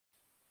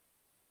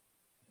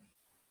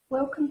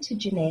Welcome to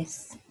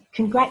Jeunesse.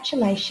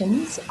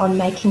 Congratulations on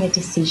making a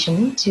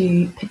decision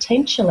to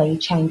potentially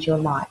change your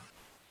life.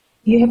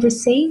 You have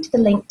received the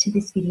link to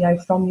this video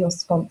from your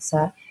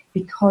sponsor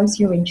because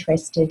you're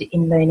interested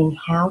in learning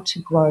how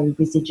to grow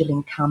residual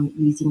income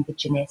using the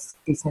Jeunesse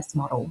business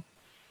model.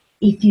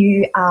 If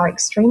you are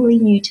extremely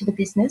new to the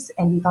business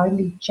and you've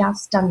only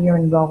just done your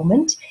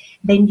enrolment,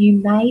 then you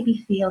may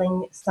be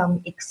feeling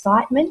some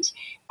excitement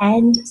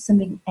and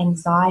some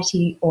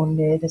anxiety or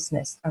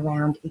nervousness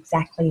around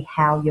exactly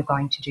how you're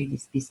going to do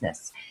this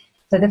business.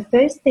 So the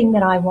first thing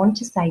that I want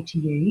to say to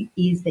you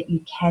is that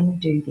you can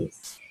do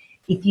this.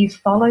 If you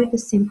follow the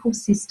simple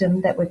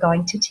system that we're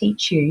going to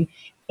teach you,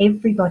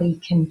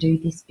 everybody can do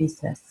this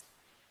business.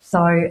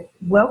 So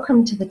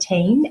welcome to the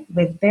team.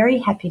 We're very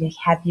happy to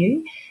have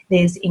you.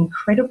 There's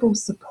incredible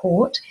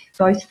support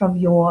both from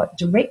your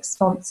direct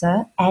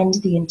sponsor and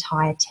the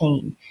entire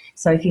team.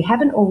 So if you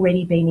haven't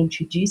already been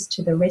introduced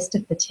to the rest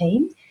of the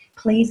team,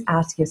 please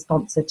ask your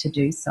sponsor to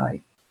do so.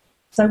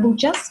 So we'll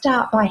just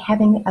start by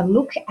having a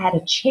look at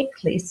a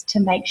checklist to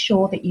make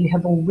sure that you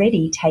have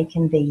already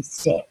taken these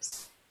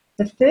steps.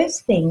 The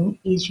first thing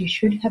is you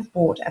should have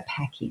bought a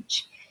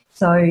package.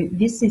 So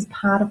this is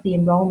part of the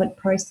enrolment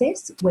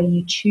process where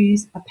you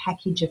choose a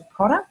package of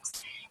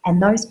products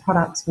and those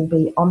products will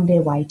be on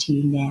their way to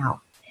you now.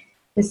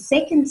 The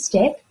second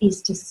step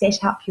is to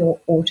set up your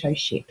auto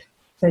ship.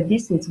 So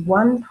this is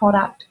one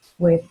product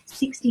worth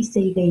 60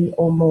 CV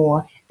or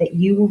more that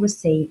you will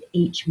receive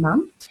each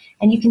month.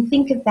 And you can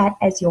think of that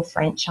as your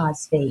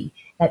franchise fee.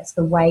 That's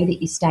the way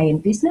that you stay in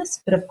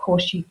business, but of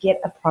course you get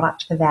a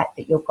product for that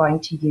you're going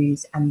to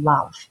use and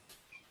love.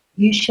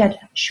 You should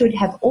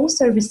have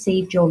also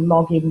received your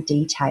login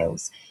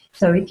details.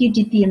 So if you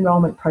did the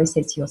enrolment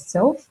process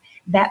yourself,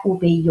 that will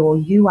be your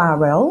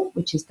URL,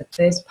 which is the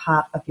first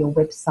part of your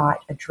website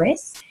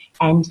address,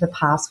 and the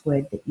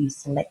password that you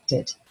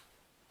selected.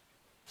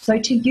 So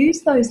to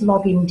use those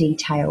login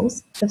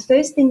details, the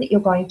first thing that you're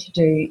going to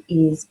do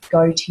is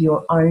go to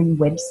your own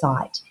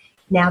website.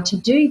 Now to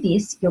do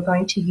this, you're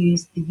going to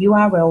use the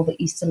URL that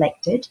you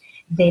selected,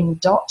 then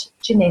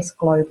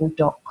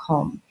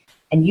 .jeunesseglobal.com.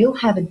 And you'll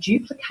have a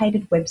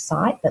duplicated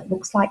website that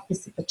looks like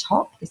this at the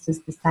top. This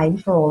is the same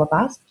for all of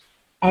us.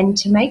 And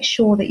to make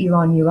sure that you're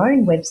on your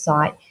own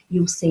website,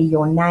 you'll see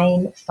your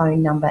name,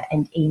 phone number,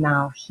 and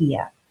email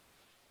here.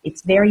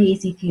 It's very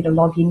easy for you to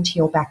log into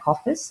your back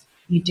office.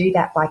 You do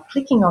that by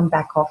clicking on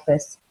back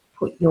office,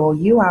 put your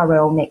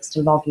URL next to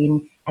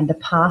login and the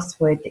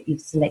password that you've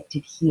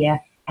selected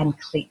here and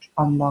click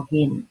on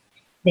login.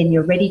 Then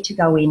you're ready to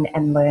go in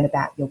and learn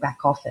about your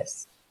back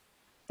office.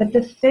 But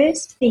the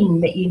first thing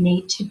that you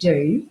need to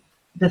do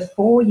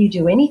before you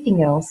do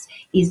anything else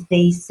is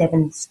these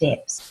 7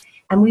 steps.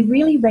 And we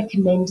really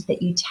recommend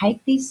that you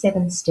take these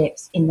 7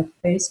 steps in the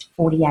first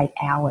 48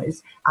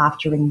 hours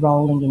after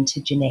enrolling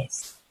into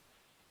Jeunesse.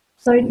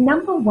 So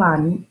number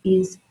 1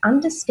 is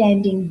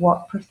understanding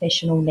what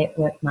professional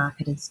network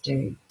marketers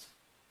do.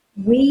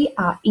 We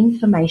are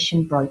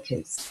information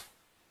brokers.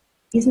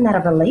 Isn't that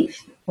a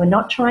relief? We're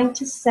not trying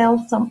to sell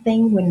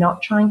something. We're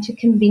not trying to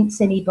convince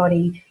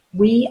anybody.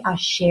 We are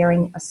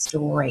sharing a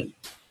story.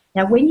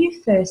 Now, when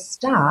you first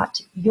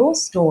start, your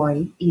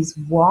story is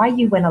why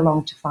you went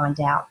along to find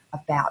out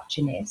about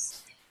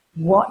Jeunesse,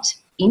 what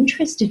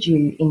interested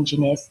you in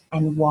Jeunesse,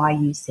 and why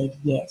you said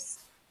yes.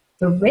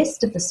 The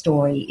rest of the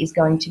story is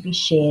going to be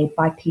shared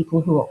by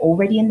people who are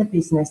already in the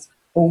business,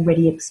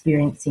 already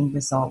experiencing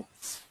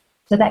results.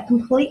 So that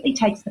completely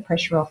takes the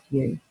pressure off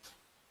you.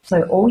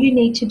 So all you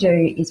need to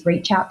do is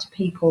reach out to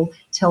people,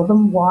 tell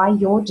them why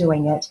you're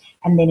doing it,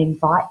 and then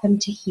invite them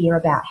to hear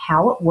about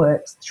how it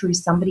works through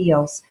somebody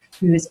else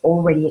who is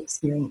already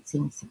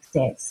experiencing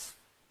success.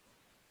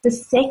 The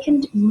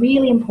second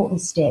really important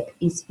step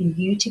is for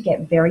you to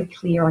get very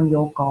clear on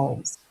your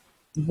goals.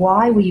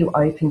 Why were you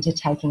open to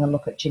taking a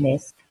look at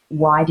Jeunesse?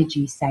 Why did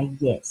you say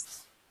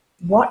yes?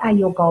 What are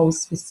your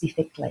goals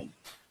specifically?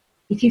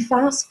 If you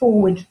fast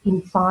forward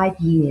in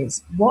 5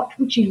 years, what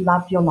would you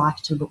love your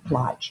life to look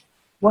like?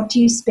 What do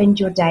you spend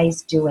your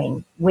days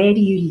doing? Where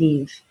do you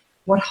live?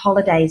 What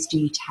holidays do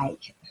you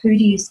take? Who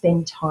do you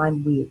spend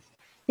time with?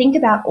 Think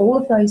about all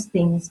of those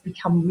things,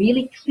 become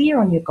really clear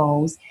on your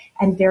goals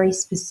and very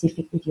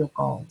specific with your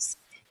goals.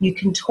 You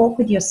can talk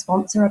with your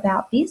sponsor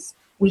about this.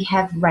 We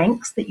have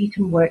ranks that you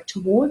can work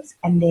towards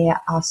and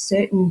there are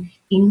certain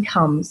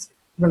incomes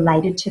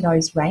related to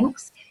those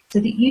ranks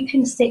so that you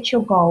can set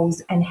your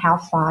goals and how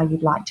far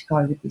you'd like to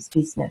go with this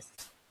business.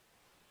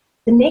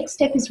 The next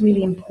step is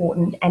really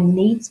important and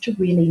needs to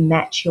really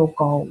match your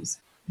goals.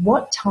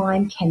 What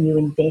time can you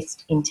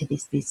invest into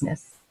this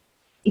business?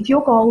 If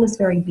your goal is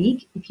very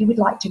big, if you would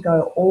like to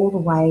go all the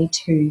way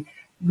to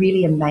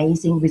really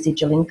amazing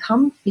residual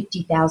income,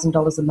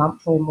 $50,000 a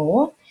month or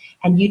more,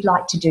 and you'd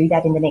like to do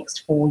that in the next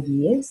 4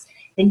 years,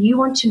 then you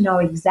want to know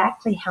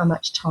exactly how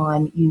much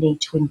time you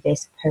need to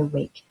invest per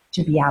week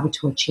to be able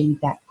to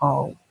achieve that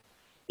goal.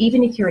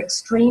 Even if you're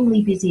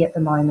extremely busy at the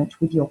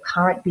moment with your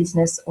current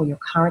business or your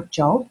current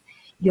job,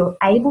 you're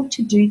able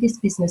to do this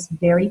business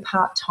very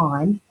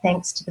part-time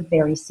thanks to the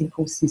very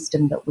simple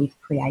system that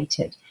we've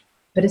created.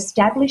 but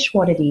establish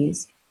what it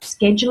is,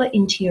 schedule it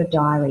into your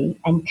diary,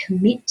 and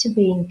commit to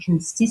being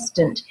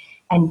consistent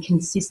and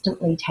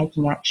consistently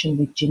taking action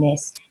with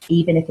Jeunesse,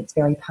 even if it's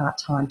very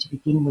part-time to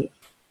begin with.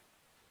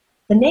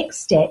 The next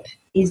step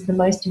is the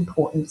most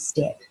important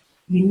step.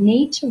 You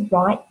need to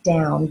write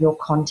down your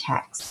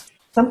contacts.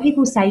 Some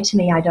people say to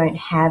me, I don't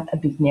have a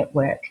big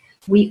network.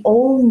 We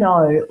all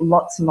know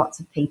lots and lots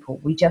of people.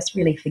 We just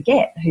really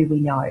forget who we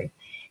know.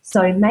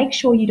 So make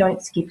sure you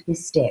don't skip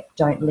this step.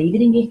 Don't leave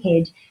it in your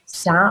head.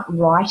 Start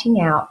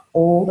writing out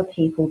all the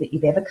people that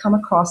you've ever come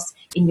across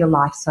in your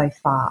life so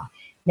far.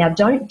 Now,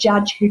 don't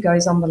judge who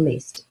goes on the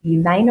list. You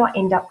may not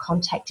end up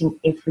contacting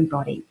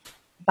everybody.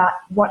 But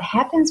what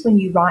happens when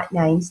you write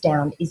names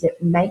down is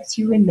it makes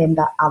you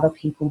remember other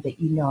people that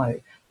you know.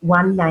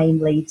 One name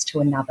leads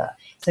to another.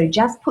 So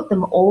just put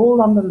them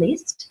all on the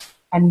list,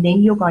 and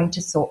then you're going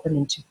to sort them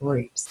into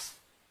groups.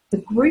 The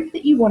group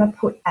that you want to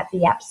put at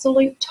the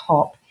absolute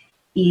top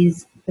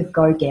is the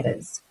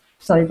go-getters.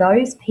 So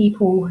those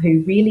people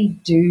who really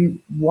do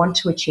want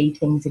to achieve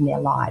things in their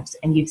lives,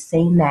 and you've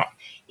seen that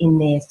in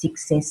their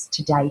success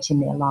to date in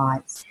their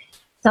lives.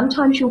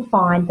 Sometimes you'll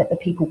find that the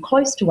people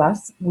close to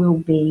us will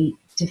be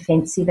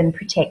defensive and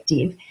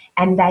protective,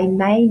 and they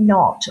may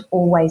not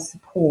always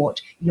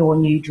support your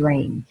new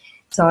dream.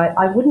 So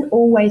I wouldn't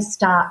always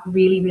start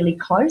really, really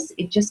close.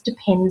 It just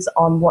depends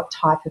on what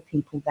type of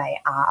people they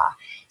are.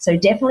 So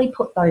definitely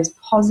put those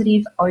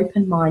positive,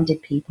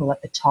 open-minded people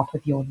at the top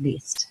of your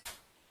list.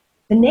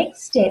 The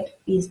next step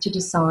is to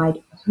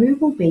decide who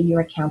will be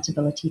your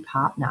accountability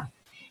partner.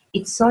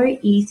 It's so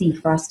easy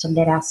for us to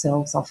let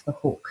ourselves off the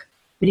hook.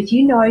 But if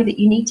you know that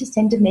you need to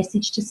send a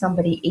message to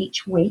somebody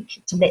each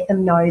week to let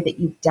them know that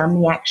you've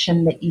done the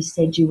action that you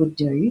said you would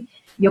do,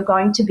 you're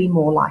going to be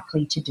more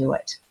likely to do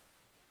it.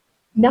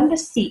 Number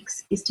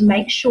 6 is to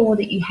make sure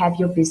that you have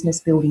your business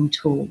building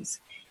tools.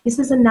 This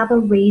is another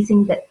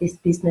reason that this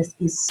business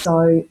is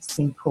so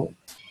simple.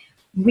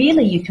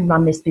 Really, you can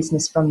run this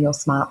business from your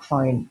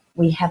smartphone.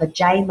 We have a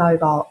J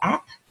Mobile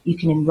app. You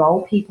can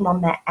enroll people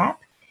on that app.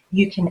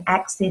 You can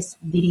access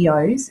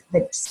videos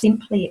that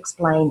simply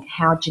explain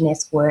how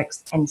Jeunesse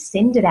works and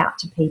send it out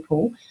to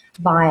people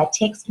via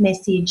text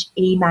message,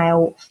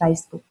 email,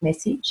 Facebook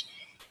message.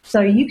 So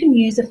you can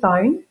use a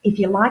phone. If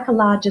you like a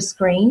larger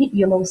screen,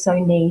 you'll also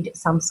need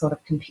some sort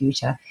of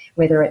computer,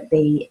 whether it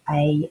be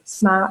a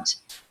smart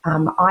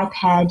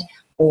iPad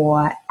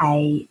or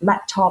a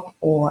laptop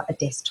or a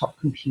desktop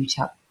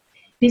computer.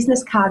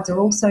 Business cards are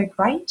also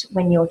great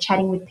when you're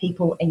chatting with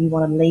people and you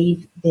want to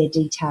leave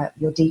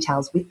your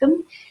details with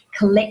them.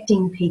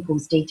 Collecting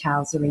people's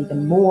details are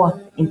even more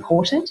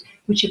important,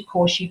 which of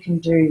course you can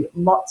do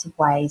lots of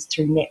ways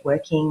through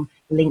networking,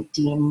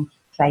 LinkedIn,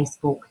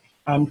 Facebook,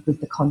 and with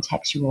the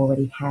contacts you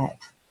already have.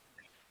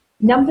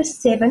 Number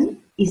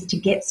 7 is to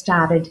get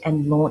started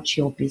and launch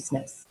your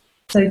business.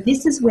 So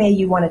this is where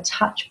you want to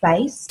touch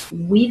base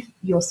with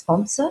your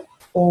sponsor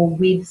or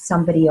with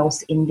somebody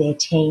else in their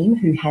team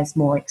who has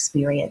more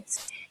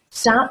experience.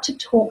 Start to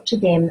talk to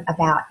them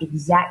about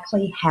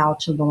exactly how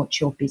to launch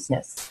your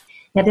business.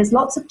 Now, there's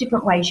lots of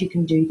different ways you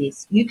can do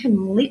this. You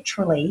can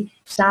literally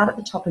start at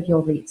the top of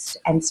your list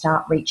and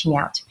start reaching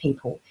out to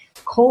people.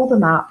 Call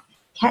them up,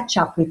 catch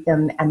up with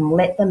them, and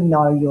let them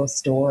know your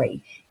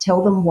story.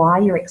 Tell them why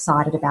you're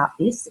excited about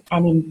this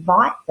and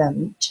invite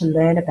them to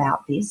learn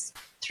about this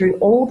through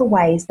all the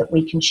ways that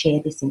we can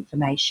share this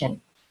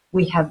information.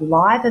 We have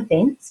live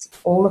events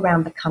all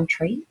around the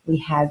country. We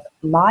have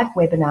live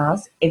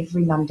webinars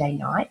every Monday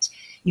night.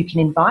 You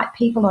can invite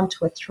people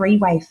onto a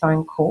 3-way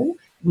phone call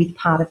with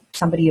part of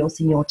somebody else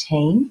in your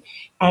team,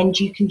 and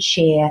you can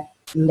share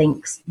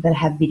links that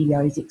have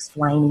videos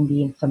explaining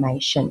the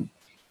information.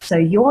 So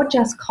you're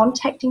just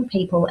contacting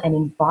people and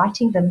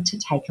inviting them to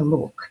take a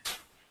look.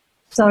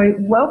 So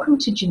welcome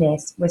to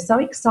Jeunesse. We're so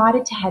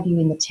excited to have you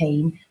in the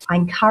team. I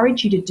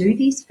encourage you to do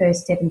these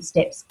first 7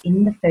 steps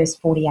in the first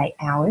 48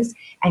 hours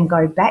and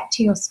go back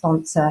to your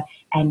sponsor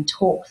and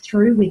talk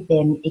through with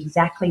them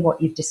exactly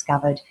what you've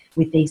discovered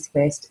with these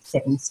first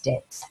 7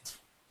 steps.